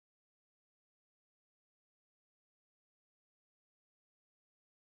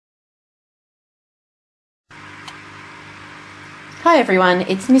Hi everyone,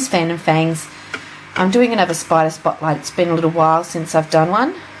 it's Miss Fan and Fangs. I'm doing another spider spotlight. It's been a little while since I've done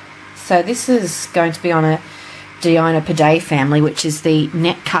one. So this is going to be on a Deinopidae family, which is the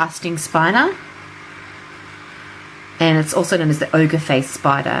net casting spider. And it's also known as the ogre-faced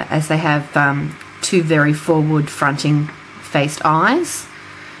spider, as they have two very forward fronting faced eyes,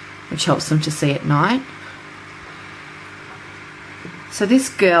 which helps them to see at night. So this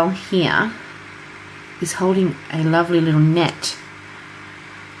girl here is holding a lovely little net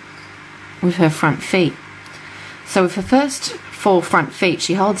with her front feet. So with her first 4 front feet,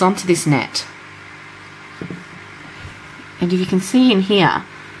 she holds onto this net. And if you can see in here,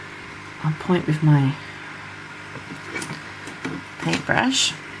 I'll point with my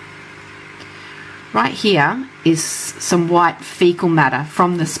paintbrush. Right here is some white fecal matter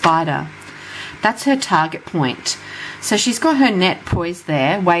from the spider. That's her target point. So she's got her net poised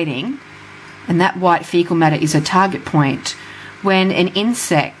there, waiting, and that white fecal matter is her target point. When an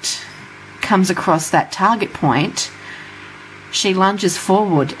insect comes across that target point, she lunges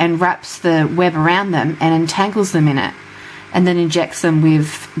forward and wraps the web around them and entangles them in it, and then injects them with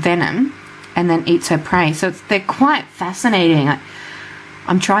venom and then eats her prey. So they're quite fascinating.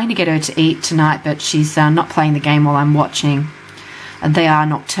 I'm trying to get her to eat tonight, but she's not playing the game while I'm watching. And they are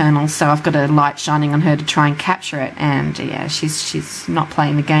nocturnal, so I've got a light shining on her to try and capture it. And yeah, she's not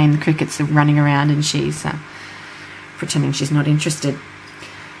playing the game. The crickets are running around and she's pretending she's not interested.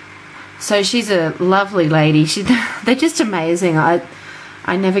 So she's a lovely lady. They're just amazing. I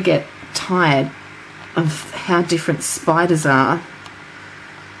never get tired of how different spiders are.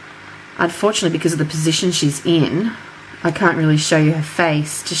 Unfortunately, because of the position she's in, I can't really show you her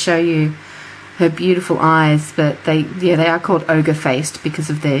face to show you her beautiful eyes, but they are called ogre-faced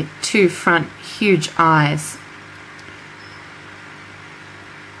because of their 2 front huge eyes.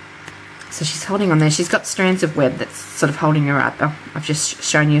 So she's holding on there. She's got strands of web that's sort of holding her up. Oh, I've just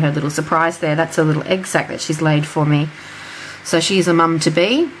shown you her little surprise there. That's a little egg sac that she's laid for me. So she's a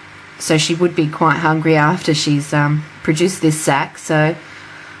mum-to-be, so she would be quite hungry after she's produced this sac. So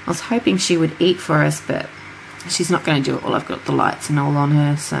I was hoping she would eat for us, but she's not going to do it while I've got the lights and all on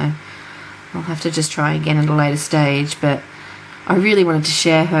her, so I'll have to just try again at a later stage. But I really wanted to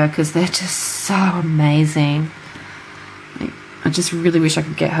share her because they're just so amazing. I just really wish I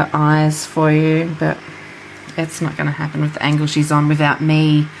could get her eyes for you, but it's not going to happen with the angle she's on without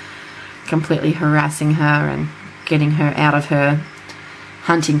me completely harassing her and getting her out of her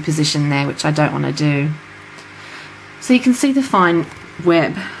hunting position there, which I don't want to do. So you can see the fine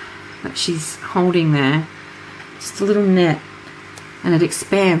web that she's holding there. Just a little net, and it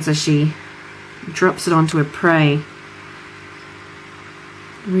expands as she drops it onto her prey.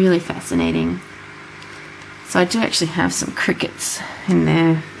 Really fascinating. So I do actually have some crickets in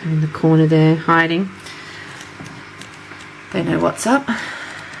there, in the corner there, hiding. They know what's up.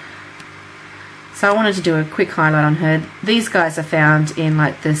 So I wanted to do a quick highlight on her. These guys are found in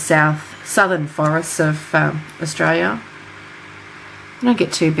like the southern forests of Australia. They don't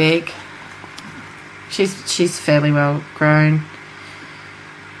get too big. She's fairly well grown.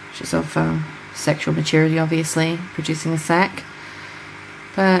 She's of sexual maturity, obviously, producing a sac.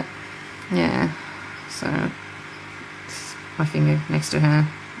 But yeah, so my finger next to her,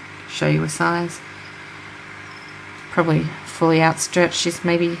 show you a size. Probably fully outstretched. She's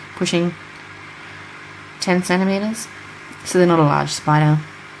maybe pushing 10 centimeters. So they're not a large spider.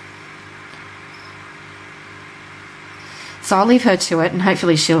 So I'll leave her to it, and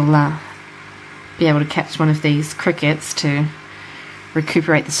hopefully she'll be able to catch one of these crickets to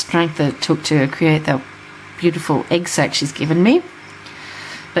recuperate the strength that it took to create that beautiful egg sac she's given me.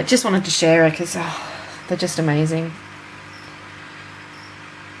 But just wanted to share her because they're just amazing.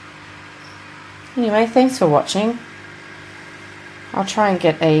 Anyway, thanks for watching. I'll try and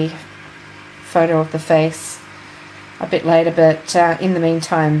get a photo of the face a bit later, but in the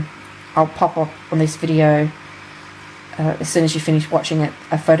meantime I'll pop up on this video as soon as you finish watching it,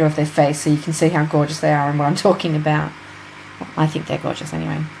 a photo of their face so you can see how gorgeous they are and what I'm talking about. Well, I think they're gorgeous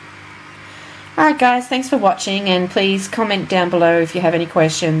anyway. Alright guys, thanks for watching, and please comment down below if you have any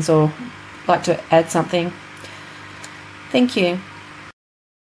questions or like to add something. Thank you.